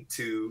keyed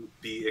to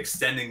be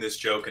extending this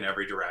joke in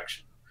every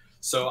direction.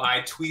 So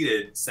I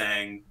tweeted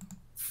saying,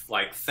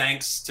 like,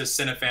 thanks to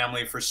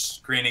Cinefamily for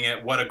screening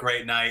it. What a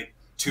great night.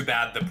 Too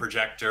bad the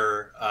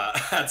projector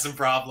had some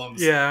problems.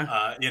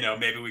 Yeah. You know,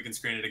 maybe we can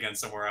screen it again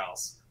somewhere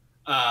else.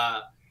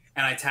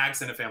 And I tagged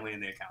Cinefamily in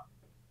the account,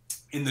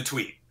 in the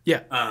tweet.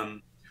 Yeah.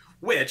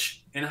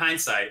 Which, in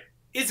hindsight,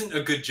 isn't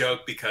a good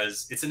joke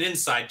because it's an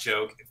inside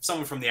joke. If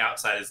someone from the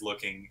outside is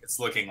looking, it's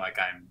looking like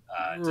I'm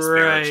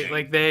disparaging. Right,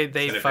 like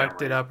they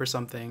fucked it up or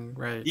something,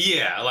 right?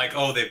 Yeah, like,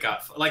 oh, they've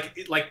got... Like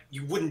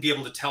you wouldn't be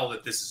able to tell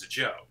that this is a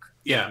joke.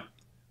 Yeah.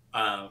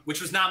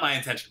 Which was not my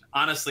intention.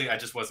 Honestly, I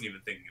just wasn't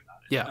even thinking about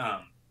it.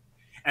 Yeah.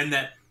 And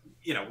that,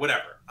 you know,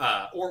 whatever.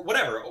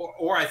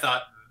 Or I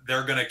thought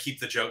they're going to keep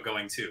the joke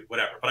going too,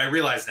 whatever. But I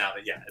realize now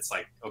that, yeah, it's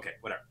like, okay,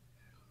 whatever.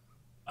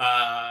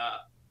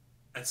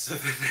 And so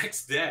the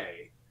next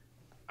day,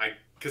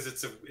 because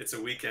it's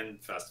a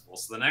weekend festival,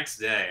 so the next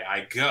day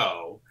I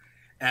go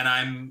and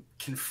I'm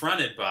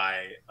confronted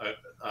by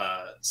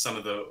some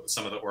of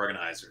the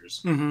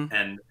organizers. Mm-hmm.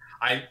 And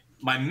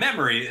my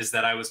memory is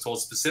that I was told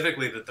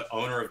specifically that the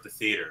owner of the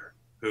theater,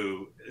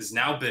 who has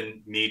now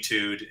been Me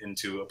Too'd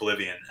into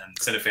oblivion, and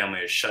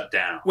Cinefamily is shut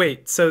down.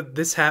 Wait, so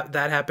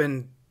that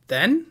happened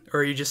then, or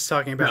are you just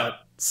talking about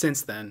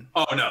since then?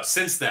 Oh no,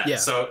 since then. Yeah.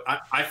 So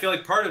I feel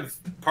like part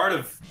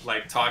of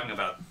like talking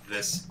about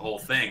this whole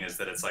thing is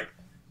that it's like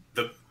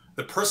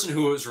the person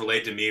who was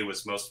relayed to me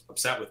was most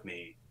upset with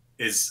me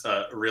is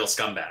a real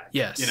scumbag.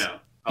 Yes. You know,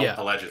 yeah.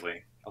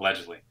 Allegedly.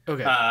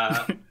 Okay.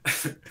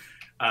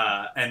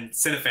 And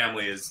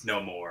Cinefamily is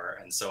no more,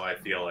 and so I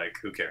feel like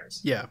who cares?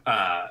 Yeah.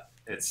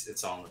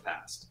 It's all in the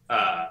past.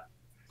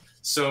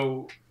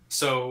 So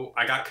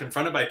I got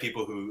confronted by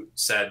people who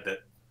said that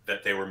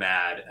they were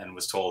mad and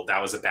was told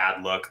that was a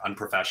bad look,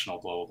 unprofessional,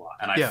 blah blah blah.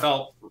 And I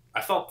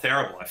felt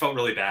terrible. I felt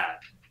really bad.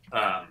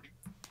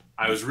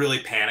 I was really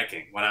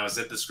panicking when I was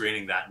at the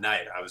screening that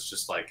night. I was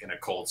just like in a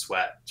cold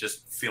sweat,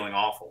 just feeling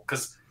awful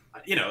because,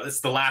 you know, it's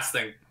the last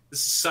thing. This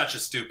is such a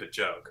stupid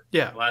joke.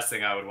 Yeah. The last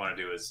thing I would want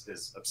to do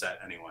is upset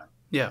anyone.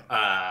 Yeah.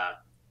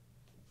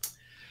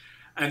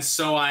 And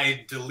so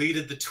I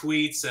deleted the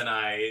tweets and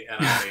I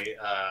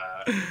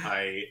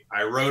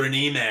wrote an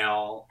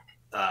email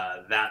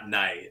that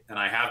night, and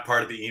I have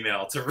part of the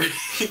email to read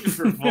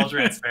for full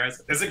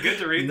transparency. Is it good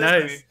to read this?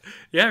 Nice. I mean,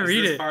 yeah,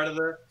 read it. Part of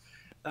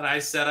that I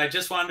said I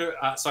just wanted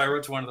to. So I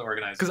wrote to one of the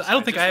organizers because I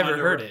don't think I ever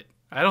heard it.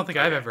 I don't think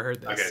I've ever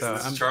heard this. Okay, so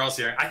this is Charles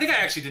here. I think I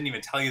actually didn't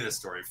even tell you this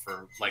story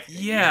for like a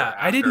year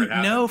I didn't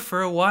know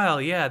for a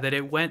while. Yeah, that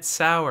it went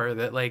sour.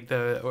 That like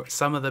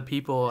some of the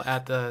people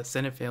at the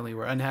Cinefamily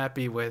were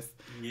unhappy with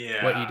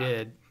what you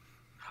did.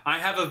 I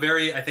have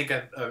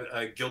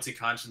a guilty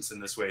conscience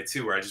in this way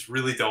too, where I just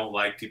really don't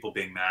like people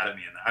being mad at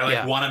me, and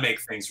I want to make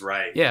things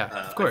right. Yeah,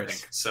 of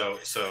course. So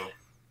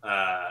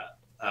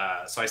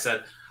I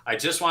said I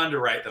just wanted to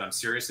write that I'm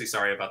seriously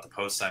sorry about the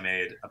posts I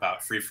made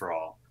about Free for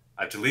All.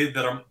 I've deleted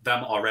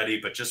them already,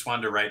 but just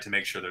wanted to write to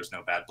make sure there's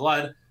no bad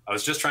blood. I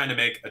was just trying to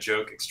make a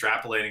joke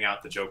extrapolating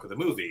out the joke of the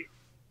movie.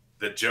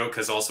 The joke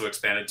has also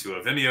expanded to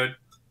a Vimeo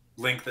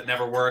link that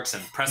never works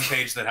and press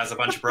page that has a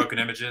bunch of broken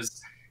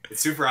images.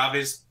 It's super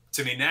obvious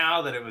to me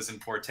now that it was in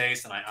poor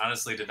taste, and I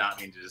honestly did not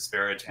mean to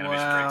disparage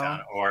Animation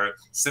Breakdown or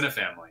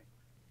Cinefamily.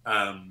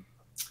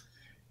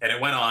 And it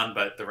went on,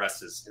 but the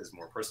rest is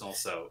more personal,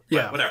 so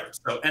whatever.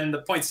 So, and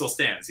the point still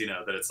stands, you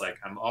know, that it's like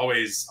I'm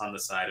always on the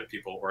side of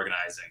people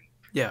organizing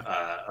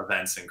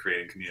events and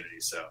creating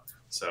communities.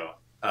 So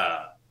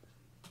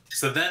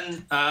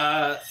then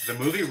the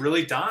movie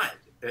really died.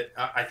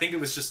 I think it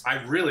was just,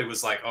 I really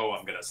was like, oh,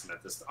 I'm going to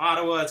submit this to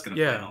Ottawa. It's going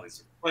to play in all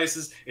these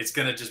places. It's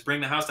going to just bring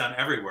the house down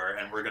everywhere.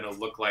 And we're going to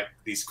look like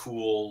these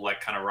cool,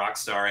 like kind of rock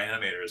star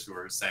animators who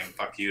are saying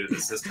fuck you to the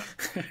system.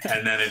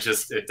 And then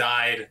it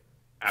died.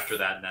 after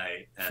that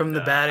night. And, from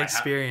the bad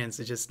experience,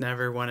 I just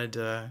never wanted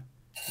to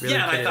really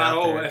and put I it thought,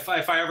 out there.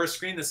 if I ever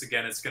screen this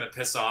again, it's going to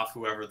piss off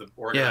whoever the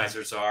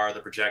organizers are, the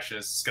projectionists.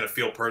 It's going to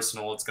feel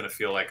personal. It's going to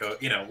feel like,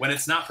 when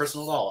it's not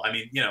personal at all. I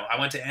mean, I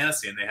went to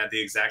Annecy and they had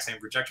the exact same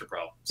projector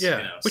problems.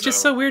 Yeah, which is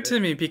so weird to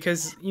me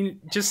because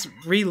just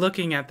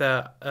re-looking at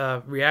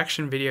the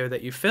reaction video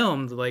that you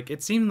filmed, like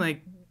it seemed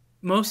like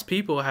most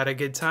people had a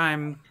good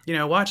time,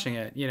 watching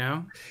it,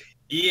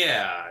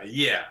 Yeah.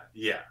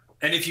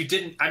 And if you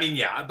didn't, I mean,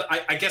 yeah, but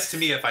I guess to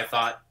me, if I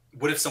thought,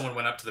 what if someone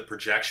went up to the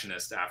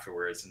projectionist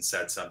afterwards and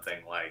said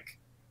something like,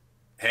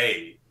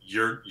 "Hey,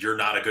 you're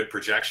not a good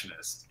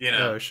projectionist,"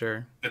 Oh,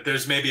 sure. That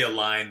there's maybe a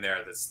line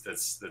there that's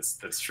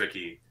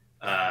tricky.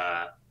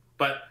 But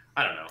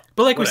I don't know.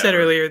 But like we said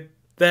earlier,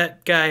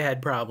 that guy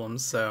had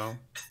problems, so.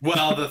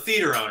 Well, the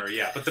theater owner,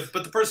 yeah, but the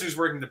person who's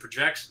working the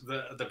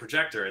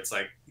projector, it's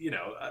like,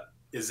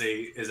 is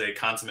a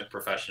consummate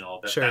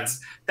professional. Sure.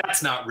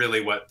 That's not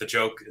really what the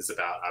joke is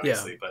about,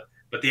 obviously, but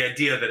the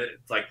idea that it,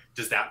 like,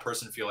 does that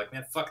person feel like,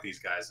 man, fuck these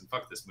guys and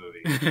fuck this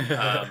movie?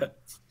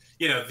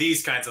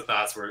 These kinds of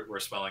thoughts were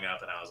swelling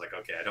up, and I was like,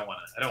 okay, I don't want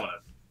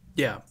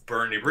to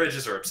burn any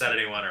bridges or upset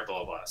anyone or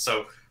blah blah blah.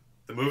 So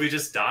the movie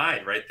just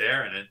died right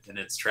there in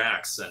its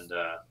tracks and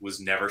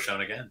was never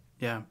shown again.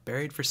 Yeah,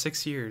 buried for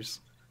 6 years.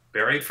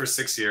 Buried for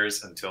 6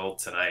 years until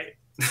tonight.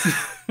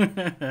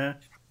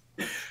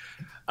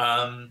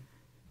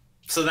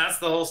 So that's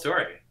the whole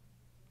story.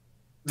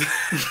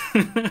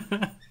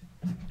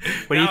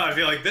 I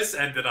feel like this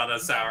ended on a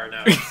sour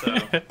note. So,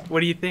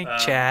 what do you think,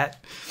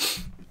 chat?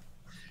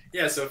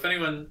 Yeah. So if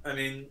anyone,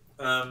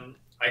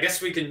 I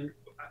guess we can.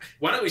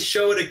 Why don't we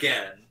show it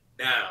again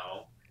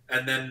now,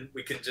 and then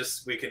we can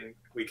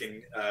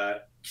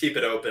keep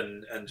it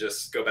open and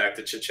just go back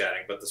to chit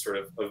chatting. But the sort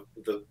of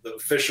the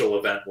official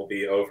event will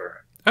be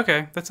over.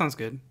 Okay, that sounds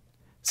good.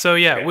 So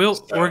yeah,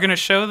 we're gonna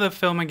show the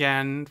film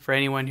again for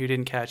anyone who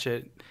didn't catch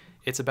it.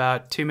 It's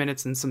about 2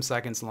 minutes and some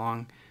seconds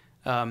long.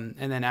 And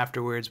then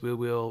afterwards, we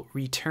will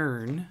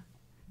return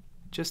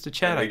just to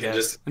chat, I guess.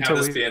 Just have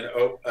this be an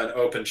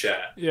open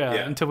chat. Yeah,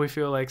 until we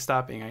feel like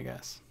stopping, I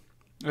guess.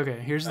 Okay,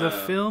 here's the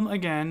film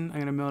again.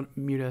 I'm going to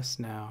mute us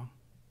now.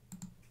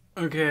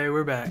 Okay,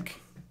 we're back.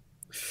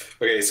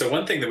 Okay, so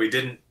one thing that we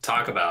didn't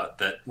talk about,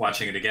 that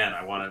watching it again,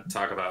 I want to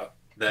talk about,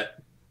 that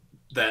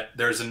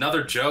there's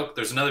another joke,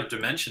 there's another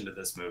dimension to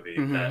this movie,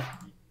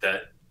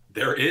 that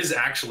there is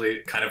actually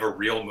kind of a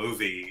real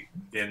movie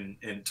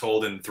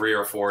told in 3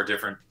 or 4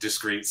 different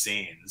discrete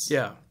scenes.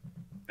 Yeah.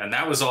 And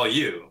that was all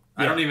you.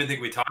 Yeah. I don't even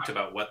think we talked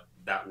about what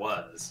that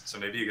was. So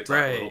maybe you could talk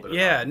a little bit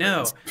about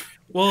no.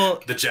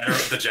 Well, the general.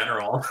 The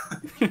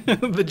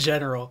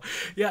general.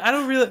 Yeah, I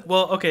don't really.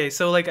 Well, okay,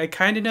 so like I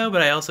kind of know,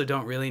 but I also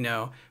don't really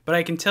know. But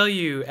I can tell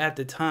you at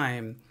the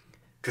time.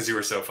 Because you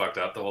were so fucked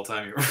up the whole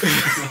time you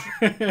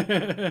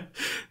were.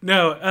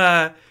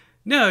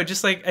 No,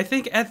 just like I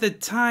think at the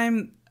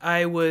time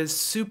I was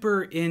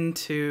super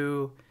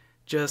into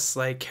just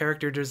like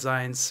character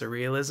design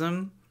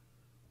surrealism.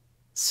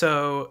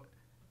 So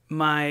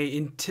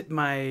I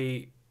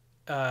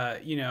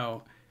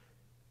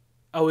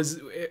was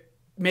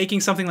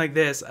making something like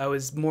this. I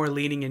was more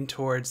leaning in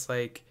towards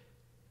like,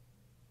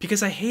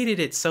 because I hated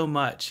it so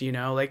much,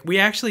 like we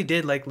actually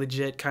did like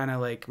legit kind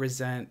of like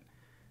resent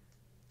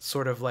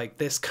sort of like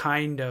this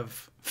kind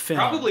of film.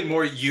 Probably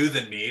more you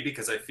than me,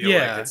 because I feel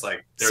like it's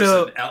like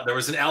there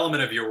was an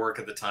element of your work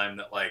at the time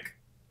that like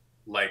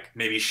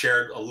maybe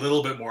shared a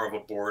little bit more of a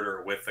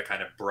border with the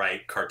kind of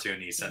bright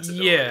cartoony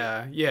sensibility.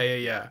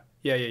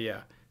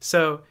 Yeah.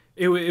 So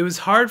it was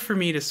hard for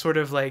me to sort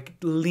of like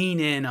lean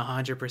in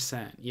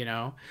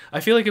 100%, I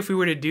feel like if we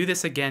were to do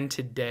this again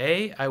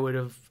today, I would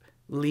have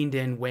leaned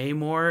in way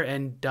more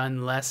and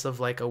done less of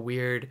like a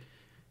weird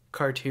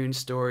cartoon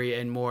story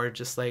and more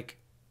just like,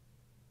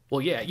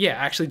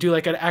 actually do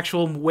like an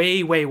actual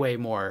way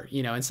more,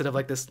 instead of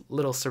like this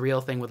little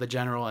surreal thing with a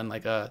general and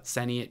like a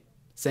sentient.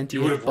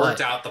 You would have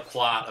worked out the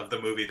plot of the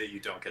movie that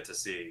you don't get to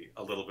see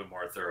a little bit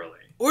more thoroughly.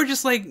 Or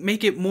just like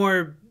make it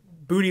more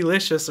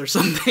bootylicious or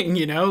something,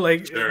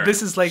 like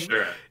this is like,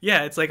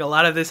 it's like a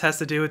lot of this has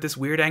to do with this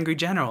weird angry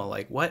general.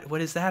 Like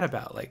what is that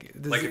about? Like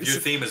if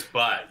your theme is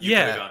butt, you could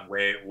have gone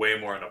way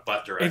more in a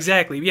butt direction.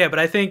 Exactly. Yeah, but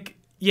I think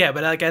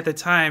but like at the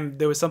time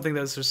there was something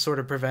that was just sort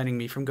of preventing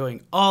me from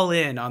going all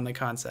in on the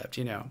concept,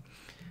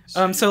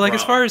 So like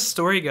as far as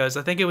story goes,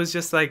 I think it was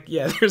just like,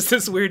 there's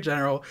this weird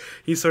general.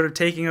 He's sort of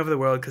taking over the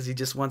world because he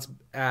just wants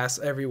ass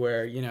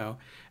everywhere,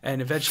 and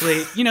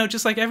eventually,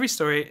 just like every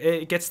story,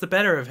 it gets the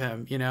better of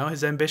him,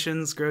 his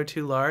ambitions grow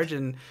too large,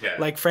 and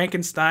like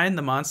Frankenstein,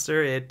 the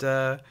monster, it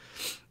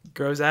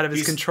grows out of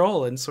his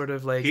control and sort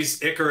of like...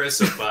 He's Icarus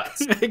of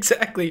butts.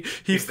 Exactly.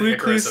 He's the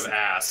Icarus of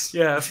ass.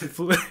 Yeah,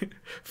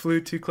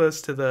 flew too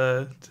close to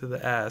the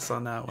ass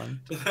on that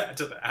one.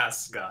 To the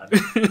ass god.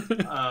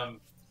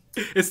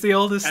 It's the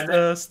oldest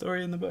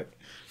story in the book.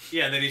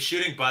 Yeah, and then he's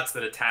shooting butts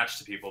that attach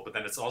to people, but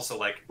then it's also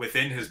like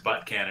within his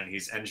butt cannon,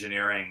 he's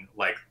engineering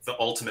like the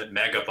ultimate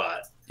mega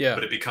butt. Yeah.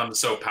 But it becomes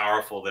so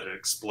powerful that it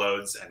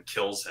explodes and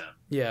kills him.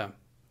 Yeah.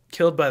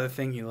 Killed by the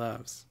thing he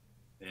loves.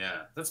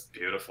 Yeah, that's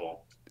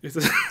beautiful.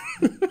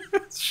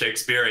 It's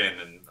Shakespearean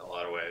in a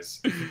lot of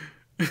ways.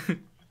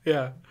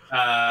 Yeah.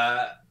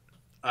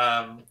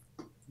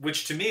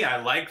 Which to me,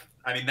 I like.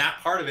 I mean, that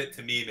part of it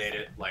to me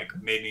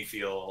made me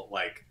feel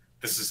like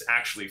this is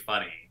actually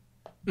funny.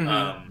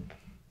 Mm-hmm.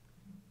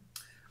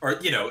 Or,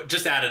 you know,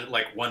 just added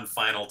like one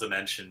final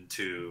dimension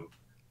to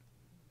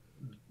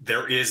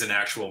there is an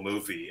actual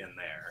movie in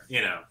there,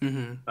 you know.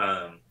 Mm-hmm.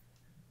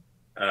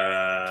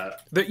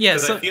 Yeah,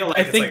 so I feel like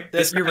it's like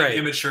this you're right.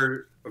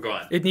 Immature. Oh, go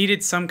on. It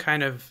needed some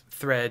kind of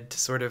thread to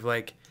sort of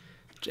like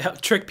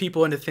help trick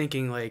people into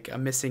thinking like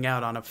I'm missing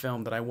out on a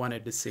film that I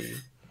wanted to see.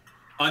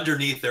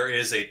 Underneath, there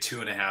is a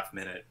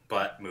 2.5-minute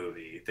butt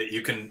movie that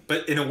you can,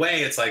 but in a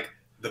way, it's like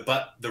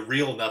the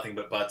real Nothing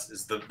But Butts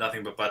is the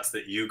Nothing But Butts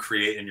that you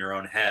create in your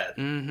own head,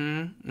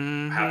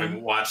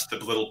 having watched the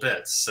little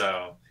bits.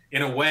 So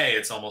in a way,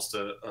 it's almost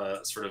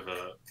a sort of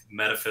a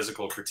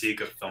metaphysical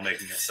critique of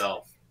filmmaking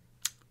itself.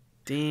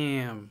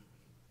 Damn.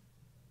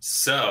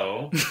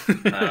 So,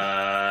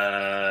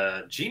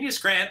 Genius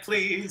Grant,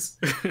 please.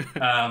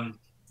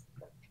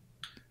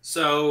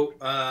 So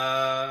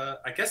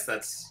I guess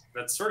that's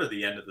sort of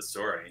the end of the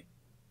story.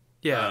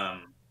 Yeah.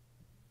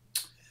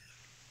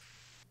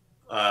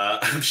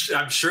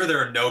 I'm sure there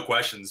are no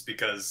questions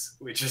because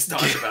we just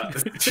talked about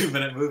this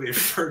 2-minute movie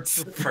for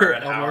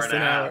an hour and a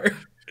half.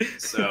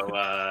 So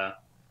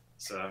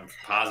I'm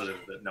positive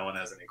that no one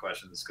has any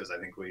questions because I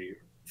think we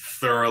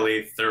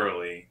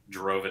thoroughly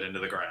drove it into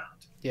the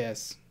ground.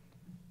 Yes.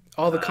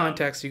 All the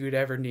context you could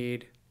ever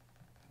need.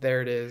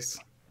 There it is.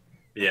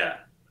 Yeah.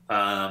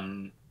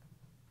 The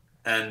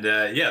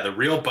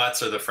real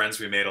butts are the friends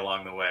we made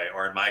along the way,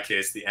 or in my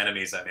case, the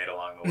enemies I made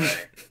along the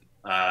way.